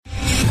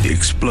The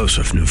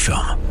explosive new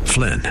film,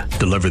 Flynn,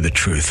 deliver the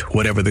truth,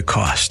 whatever the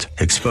cost,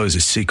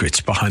 exposes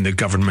secrets behind the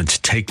government's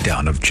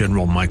takedown of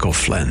General Michael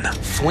Flynn.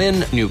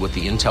 Flynn knew what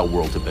the intel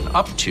world had been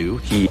up to.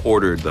 He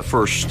ordered the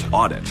first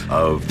audit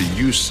of the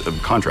use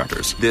of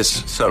contractors.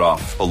 This set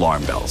off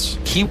alarm bells.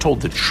 He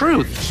told the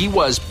truth. He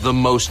was the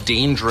most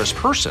dangerous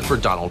person for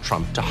Donald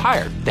Trump to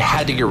hire. They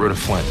had to get rid of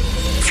Flynn.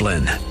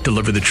 Flynn,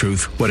 deliver the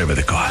truth, whatever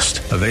the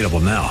cost. Available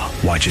now.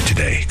 Watch it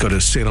today. Go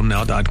to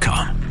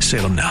salemnow.com.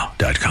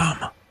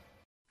 salemnow.com.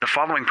 The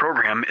following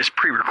program is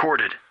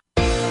pre-recorded.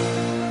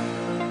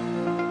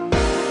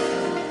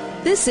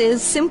 This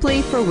is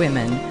Simply for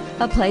Women,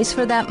 a place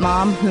for that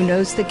mom who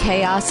knows the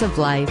chaos of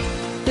life,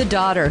 the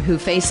daughter who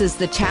faces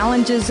the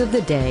challenges of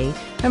the day,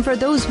 and for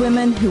those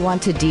women who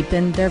want to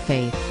deepen their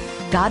faith.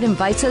 God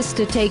invites us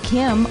to take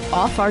Him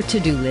off our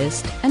to-do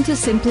list and to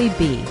simply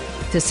be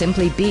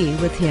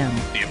with Him.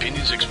 The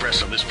opinions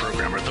expressed on this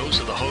program are those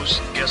of the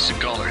hosts, guests,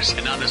 and callers,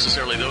 and not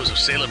necessarily those of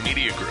Salem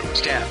Media Group,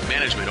 staff,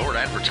 management, or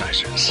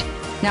advertisers.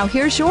 Now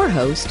here's your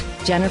host,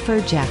 Jennifer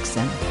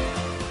Jackson.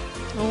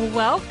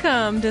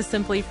 Welcome to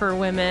Simply for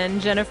Women.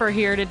 Jennifer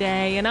here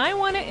today, and I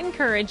want to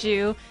encourage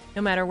you,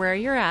 no matter where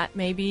you're at,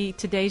 maybe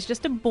today's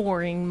just a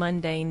boring,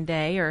 mundane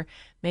day, or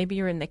maybe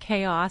you're in the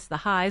chaos, the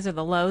highs or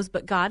the lows,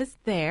 but God is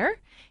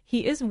there.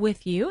 He is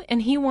with you,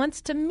 and He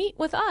wants to meet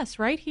with us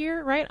right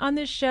here, right on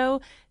this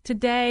show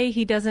today.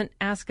 He doesn't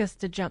ask us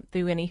to jump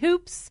through any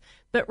hoops,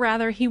 but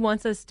rather He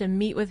wants us to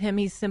meet with Him.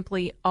 He's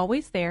simply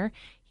always there.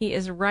 He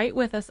is right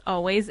with us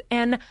always.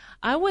 And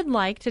I would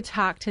like to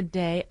talk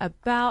today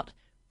about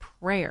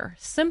prayer.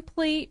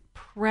 Simply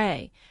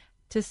pray.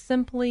 To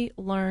simply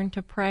learn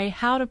to pray,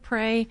 how to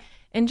pray,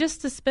 and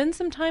just to spend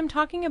some time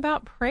talking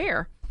about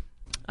prayer.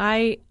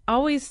 I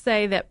always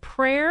say that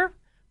prayer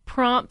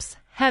prompts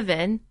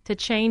heaven to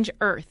change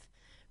earth.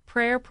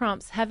 Prayer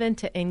prompts heaven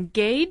to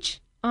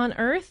engage on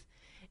earth.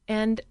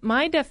 And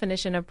my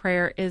definition of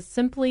prayer is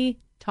simply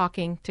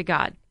talking to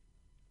God.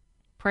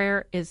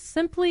 Prayer is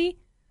simply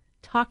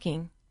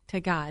talking to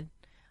God.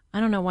 I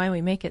don't know why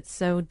we make it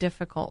so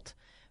difficult,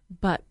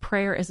 but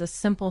prayer is a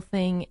simple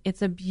thing.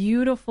 It's a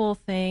beautiful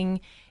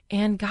thing.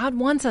 And God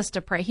wants us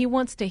to pray. He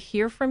wants to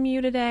hear from you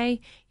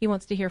today. He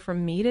wants to hear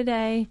from me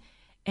today.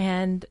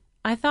 And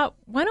I thought,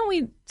 why don't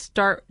we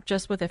start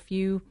just with a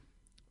few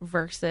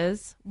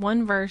verses.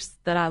 One verse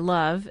that I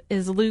love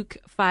is Luke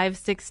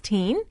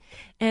 5:16,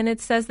 and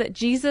it says that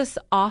Jesus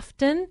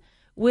often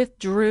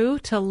withdrew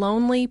to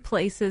lonely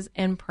places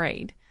and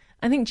prayed.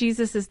 I think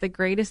Jesus is the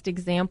greatest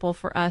example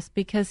for us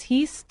because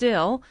He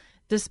still,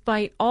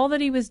 despite all that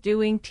He was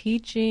doing,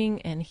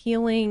 teaching and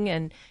healing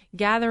and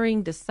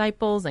gathering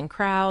disciples and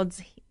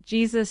crowds,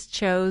 Jesus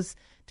chose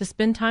to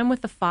spend time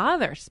with the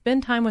Father,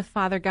 spend time with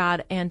Father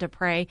God, and to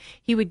pray.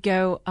 He would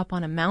go up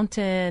on a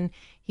mountain.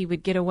 He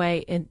would get away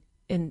in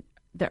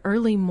the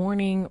early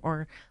morning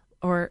or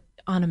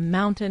on a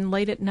mountain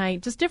late at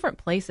night, just different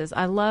places.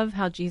 I love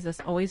how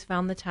Jesus always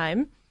found the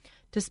time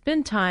to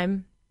spend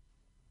time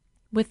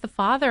with the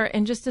Father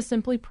and just to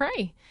simply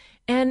pray.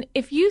 And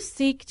if you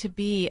seek to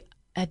be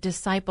a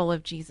disciple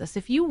of Jesus,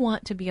 if you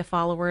want to be a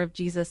follower of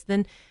Jesus,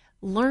 then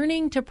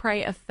learning to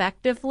pray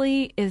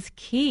effectively is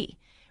key.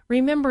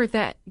 Remember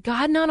that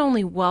God not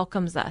only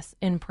welcomes us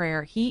in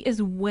prayer, He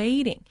is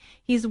waiting.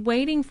 He's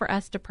waiting for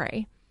us to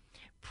pray.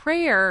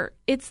 Prayer,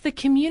 it's the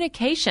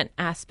communication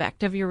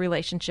aspect of your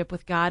relationship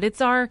with God.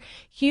 It's our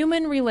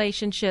human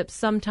relationships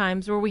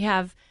sometimes where we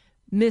have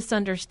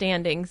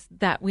misunderstandings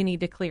that we need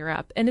to clear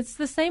up. And it's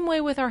the same way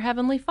with our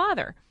Heavenly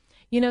Father.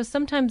 You know,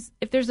 sometimes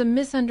if there's a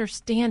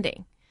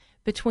misunderstanding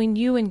between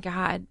you and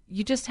God,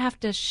 you just have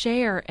to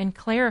share and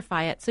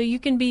clarify it so you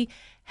can be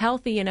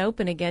healthy and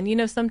open again. You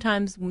know,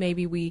 sometimes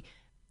maybe we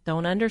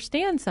don't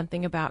understand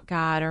something about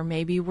God, or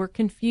maybe we're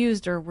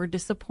confused, or we're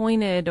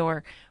disappointed,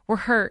 or we're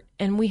hurt,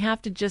 and we have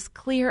to just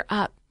clear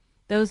up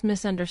those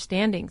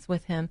misunderstandings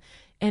with Him.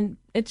 And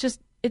it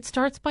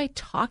starts by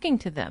talking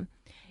to them.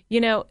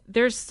 You know,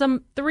 there's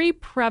 3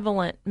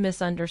 prevalent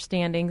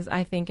misunderstandings,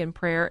 I think, in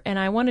prayer, and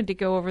I wanted to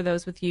go over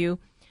those with you.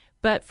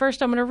 But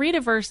first, I'm going to read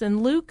a verse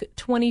in Luke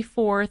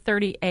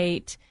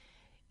 24:38.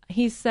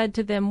 He said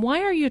to them,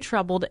 "Why are you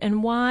troubled,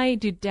 and why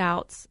do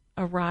doubts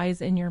arise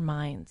in your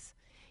minds?"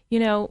 You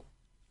know,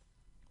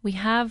 we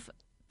have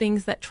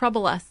things that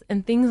trouble us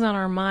and things on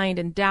our mind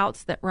and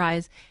doubts that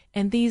rise,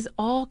 and these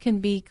all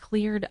can be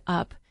cleared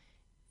up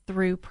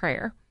through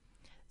prayer.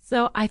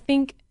 So I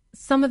think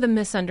some of the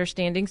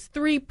misunderstandings,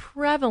 3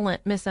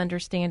 prevalent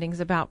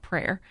misunderstandings about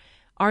prayer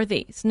are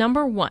these.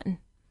 Number 1,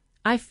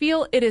 I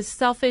feel it is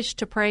selfish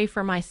to pray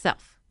for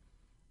myself.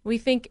 We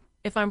think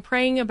if I'm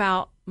praying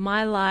about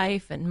my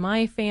life and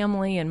my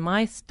family and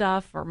my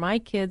stuff or my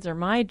kids or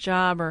my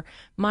job or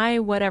my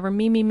whatever,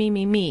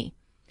 me,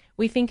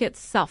 we think it's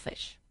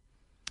selfish.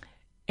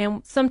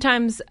 And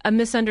sometimes a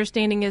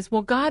misunderstanding is,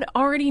 well, God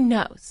already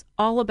knows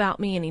all about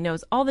me and He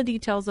knows all the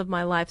details of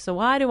my life, so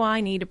why do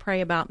I need to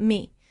pray about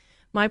me?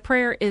 My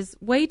prayer is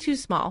way too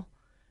small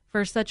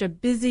for such a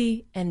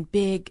busy and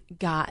big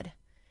God.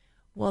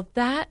 Well,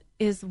 that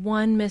is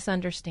one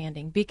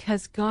misunderstanding,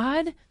 because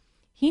God,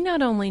 He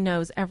not only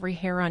knows every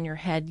hair on your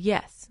head,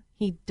 yes,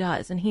 he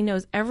does, and he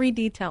knows every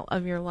detail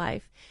of your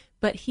life,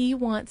 but he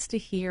wants to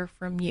hear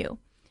from you.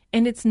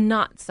 And it's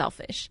not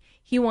selfish.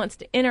 He wants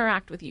to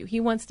interact with you. He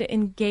wants to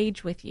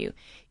engage with you.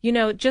 You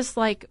know, just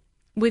like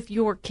with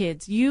your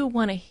kids, you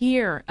want to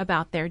hear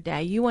about their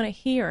day. You want to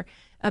hear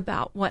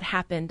about what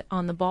happened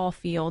on the ball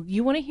field.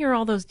 You want to hear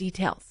all those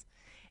details.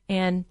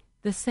 And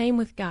the same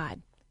with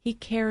God. He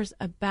cares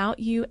about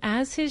you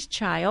as his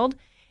child,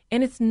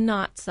 and it's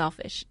not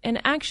selfish.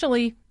 And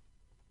actually,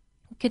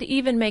 could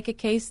even make a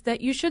case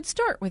that you should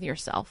start with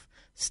yourself.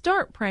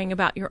 Start praying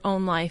about your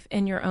own life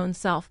and your own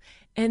self.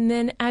 And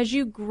then as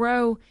you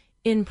grow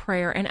in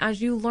prayer and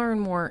as you learn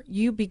more,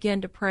 you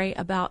begin to pray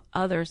about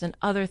others and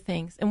other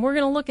things. And we're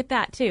going to look at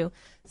that too.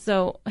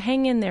 So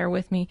hang in there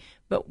with me.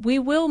 But we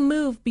will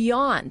move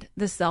beyond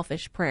the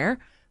selfish prayer.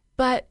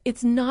 But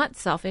it's not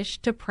selfish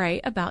to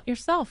pray about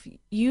yourself.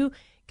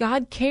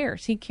 God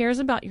cares. He cares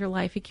about your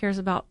life. He cares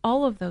about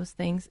all of those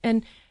things.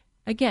 And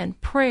again,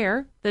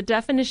 prayer, the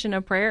definition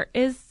of prayer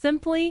is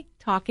simply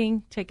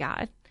talking to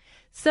God.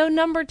 So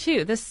number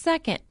 2, the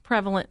second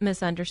prevalent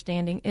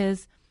misunderstanding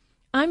is,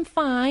 I'm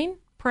fine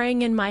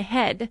praying in my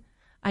head.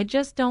 I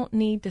just don't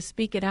need to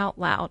speak it out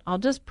loud. I'll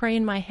just pray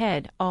in my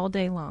head all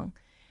day long.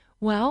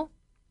 Well,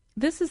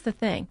 this is the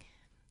thing.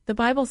 The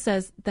Bible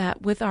says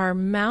that with our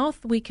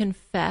mouth we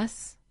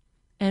confess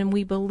and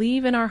we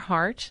believe in our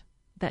heart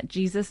that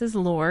Jesus is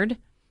Lord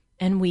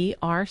and we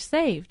are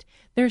saved.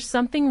 There's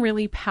something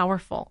really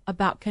powerful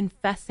about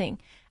confessing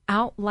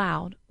out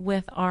loud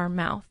with our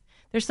mouth.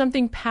 There's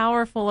something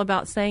powerful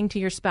about saying to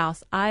your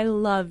spouse, I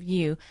love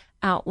you,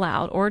 out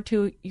loud, or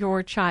to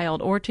your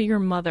child, or to your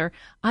mother,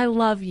 I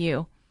love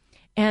you.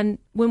 And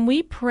when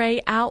we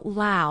pray out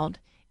loud,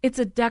 it's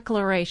a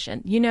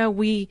declaration. You know,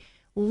 we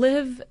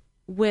live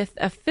with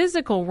a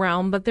physical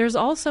realm, but there's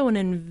also an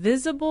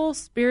invisible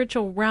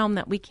spiritual realm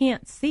that we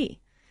can't see.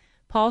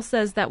 Paul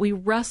says that we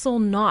wrestle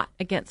not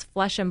against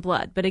flesh and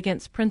blood, but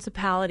against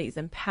principalities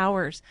and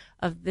powers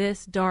of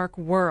this dark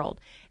world.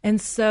 And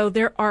so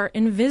there are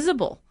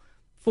invisible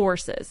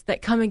forces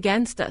that come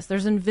against us.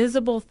 There's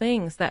invisible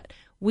things that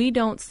we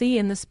don't see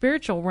in the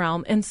spiritual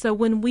realm. And so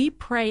when we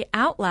pray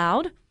out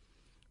loud,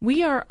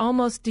 we are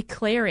almost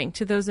declaring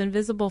to those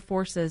invisible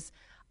forces,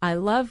 I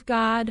love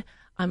God,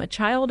 I'm a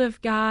child of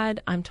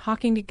God, I'm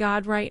talking to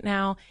God right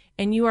now,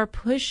 and you are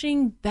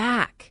pushing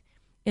back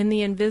in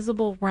the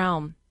invisible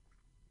realm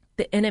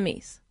the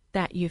enemies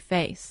that you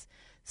face.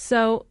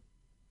 So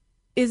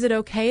is it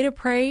okay to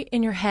pray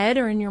in your head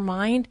or in your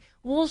mind?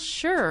 Well,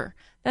 sure.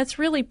 That's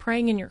really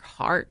praying in your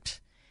heart.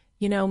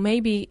 You know,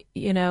 maybe,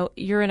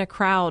 you're in a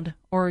crowd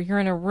or you're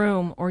in a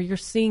room or you're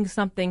seeing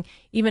something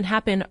even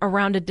happen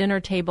around a dinner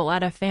table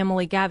at a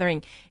family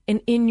gathering.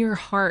 And in your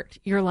heart,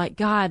 you're like,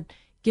 God,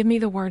 give me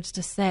the words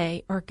to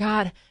say, or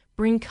God,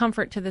 bring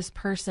comfort to this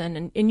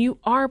person. And you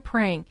are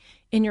praying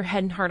in your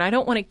head and heart. I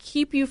don't want to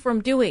keep you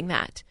from doing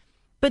that,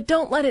 but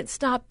don't let it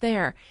stop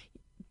there.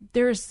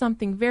 There is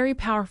something very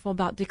powerful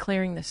about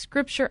declaring the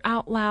scripture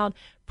out loud,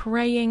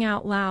 praying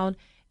out loud.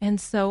 And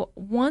so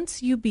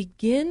once you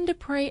begin to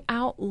pray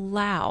out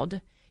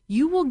loud,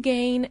 you will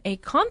gain a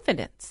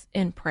confidence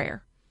in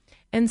prayer.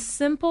 And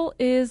simple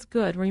is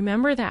good.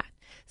 Remember that.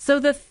 So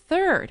the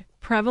third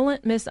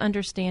prevalent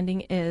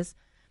misunderstanding is,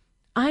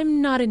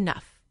 I'm not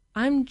enough.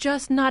 I'm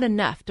just not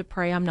enough to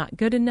pray. I'm not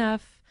good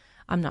enough.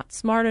 I'm not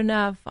smart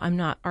enough. I'm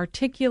not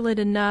articulate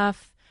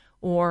enough.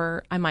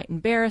 Or I might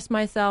embarrass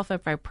myself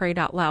if I prayed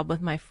out loud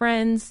with my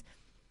friends.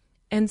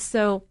 And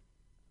so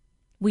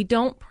we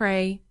don't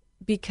pray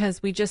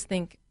because we just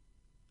think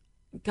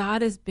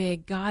God is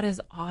big, God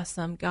is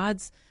awesome,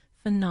 God's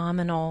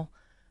phenomenal,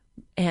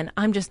 and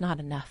I'm just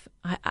not enough.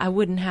 I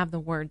wouldn't have the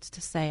words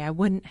to say. I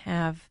wouldn't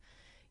have,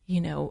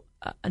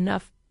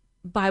 enough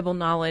Bible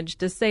knowledge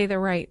to say the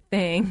right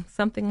thing,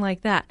 something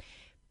like that.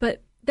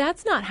 But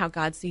that's not how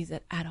God sees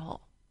it at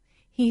all.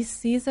 He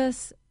sees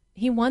us,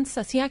 he wants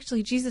us,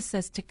 Jesus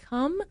says to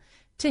come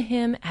to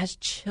him as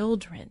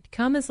children,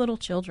 come as little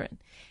children.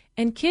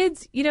 And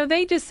kids,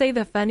 they just say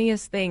the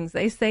funniest things.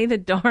 They say the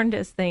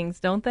darndest things,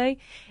 don't they?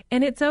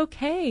 And it's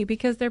okay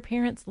because their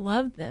parents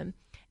love them.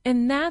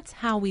 And that's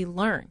how we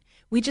learn.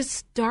 We just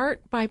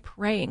start by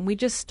praying. We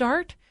just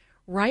start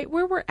right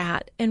where we're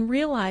at and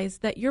realize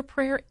that your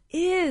prayer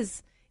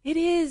is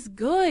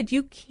good.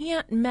 You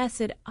can't mess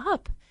it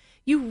up.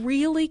 You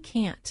really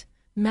can't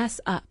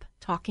mess up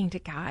talking to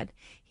God.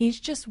 He's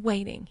just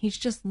waiting. He's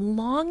just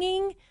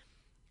longing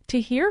to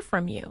hear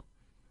from you.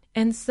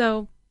 And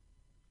so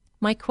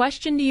my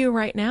question to you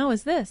right now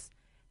is this: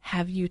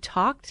 have you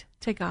talked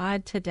to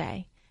God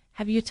today?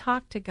 Have you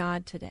talked to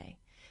God today?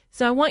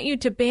 So I want you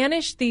to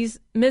banish these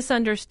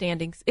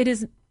misunderstandings. It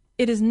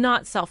is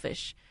not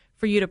selfish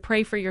for you to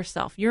pray for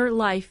yourself. Your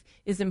life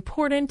is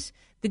important.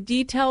 The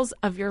details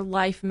of your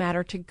life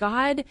matter to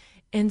God.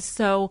 And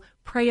so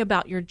pray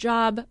about your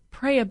job,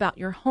 pray about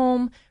your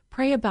home,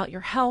 pray about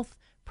your health,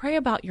 pray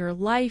about your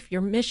life,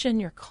 your mission,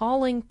 your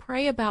calling,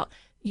 pray about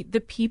the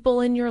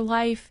people in your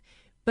life.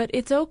 But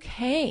it's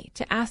okay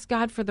to ask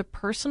God for the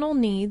personal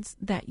needs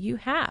that you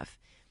have.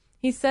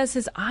 He says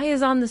his eye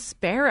is on the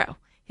sparrow.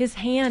 His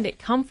hand, it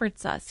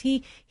comforts us.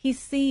 He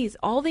sees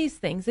all these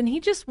things, and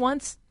he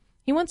wants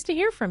to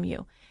hear from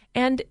you.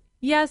 And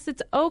yes,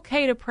 it's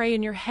okay to pray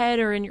in your head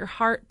or in your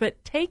heart,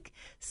 but take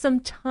some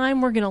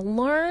time. We're going to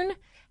learn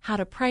how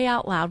to pray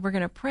out loud. We're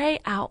going to pray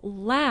out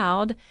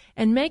loud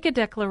and make a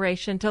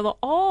declaration to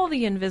all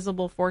the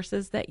invisible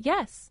forces that,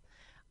 yes,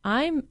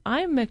 I'm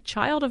a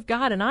child of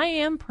God, and I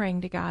am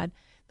praying to God,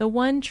 the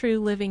one true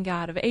living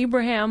God of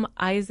Abraham,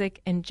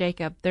 Isaac, and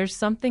Jacob. There's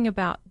something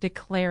about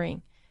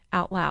declaring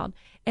out loud.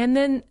 And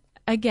then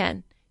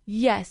again,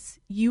 yes,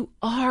 you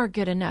are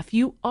good enough.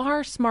 You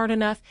are smart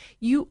enough.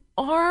 You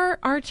are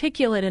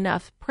articulate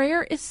enough.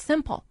 Prayer is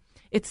simple.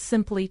 It's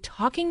simply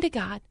talking to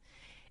God,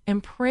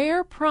 and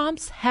prayer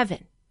prompts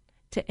heaven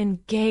to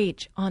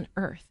engage on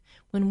earth.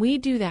 When we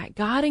do that,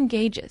 God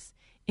engages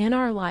in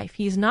our life.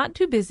 He's not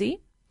too busy.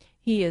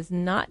 He is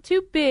not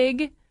too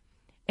big,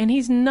 and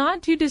he's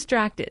not too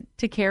distracted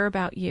to care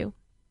about you.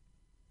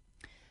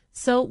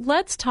 So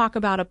let's talk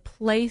about a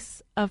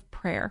place of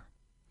prayer.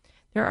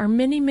 There are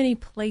many, many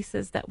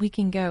places that we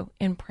can go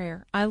in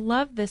prayer. I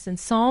love this in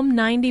Psalm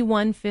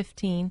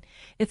 91:15.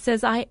 It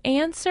says, I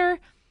answer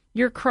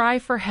your cry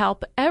for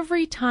help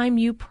every time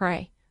you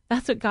pray.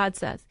 That's what God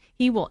says.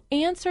 He will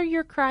answer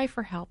your cry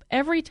for help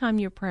every time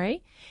you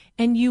pray,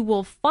 and you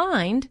will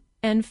find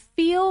and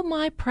feel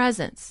my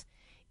presence.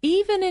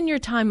 Even in your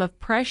time of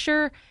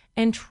pressure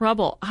and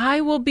trouble,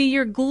 I will be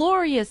your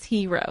glorious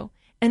hero,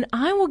 and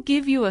I will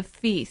give you a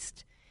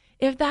feast.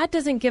 If that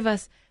doesn't give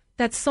us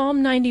that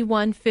Psalm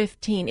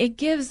 91:15, it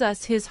gives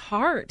us his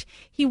heart.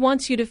 He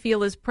wants you to feel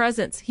his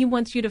presence. He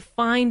wants you to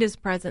find his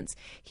presence.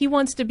 He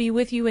wants to be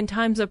with you in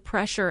times of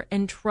pressure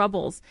and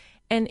troubles.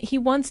 And he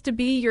wants to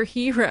be your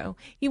hero.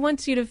 He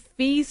wants you to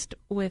feast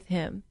with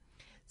him.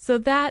 So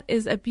that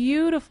is a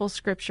beautiful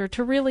scripture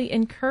to really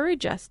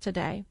encourage us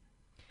today.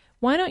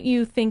 Why don't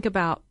you think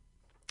about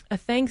a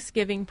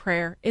Thanksgiving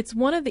prayer? It's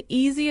one of the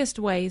easiest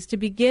ways to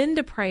begin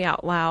to pray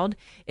out loud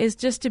is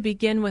just to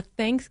begin with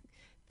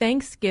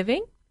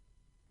thanksgiving.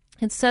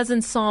 It says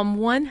in Psalm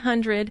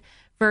 100,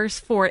 verse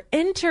 4,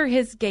 enter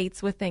his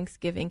gates with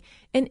thanksgiving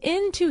and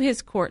into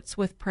his courts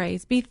with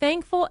praise. Be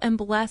thankful and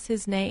bless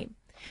his name.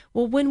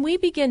 Well, when we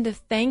begin to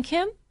thank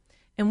him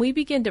and we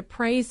begin to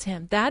praise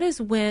him, that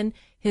is when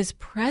his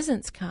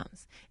presence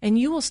comes, and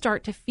you will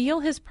start to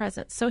feel his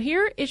presence. So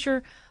here is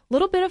your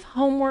little bit of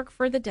homework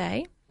for the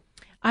day.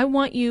 I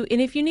want you,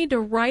 and if you need to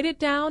write it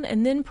down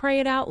and then pray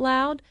it out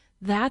loud,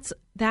 that's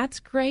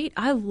great.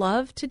 I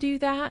love to do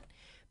that.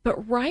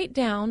 But write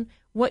down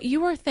what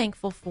you are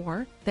thankful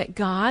for that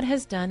God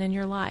has done in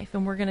your life.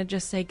 And we're going to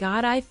just say,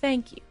 God, I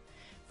thank you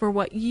for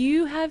what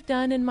you have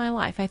done in my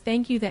life. I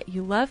thank you that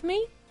you love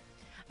me.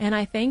 And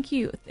I thank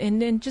you.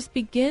 And then just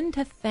begin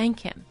to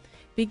thank him.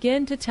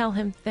 Begin to tell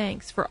him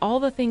thanks for all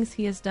the things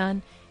he has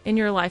done in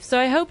your life. So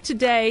I hope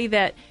today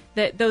that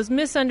those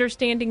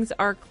misunderstandings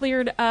are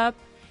cleared up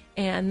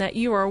and that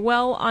you are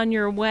well on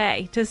your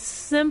way to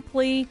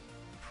simply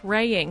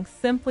praying.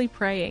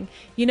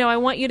 You know, I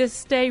want you to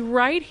stay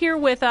right here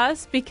with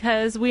us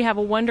because we have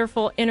a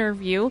wonderful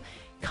interview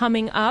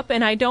coming up,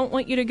 and I don't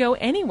want you to go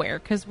anywhere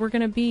because we're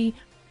going to be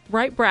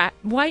right back.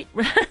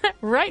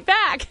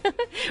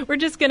 We're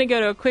just going to go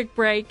to a quick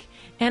break,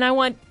 and I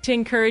want to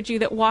encourage you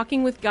that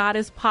walking with God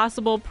is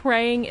possible,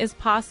 praying is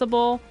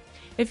possible.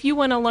 If you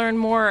want to learn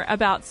more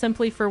about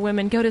Simply for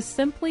Women, go to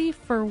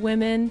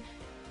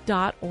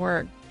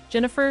simplyforwomen.org,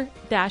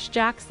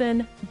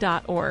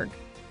 Jennifer-Jackson.org.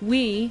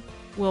 We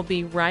will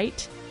be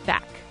right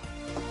back.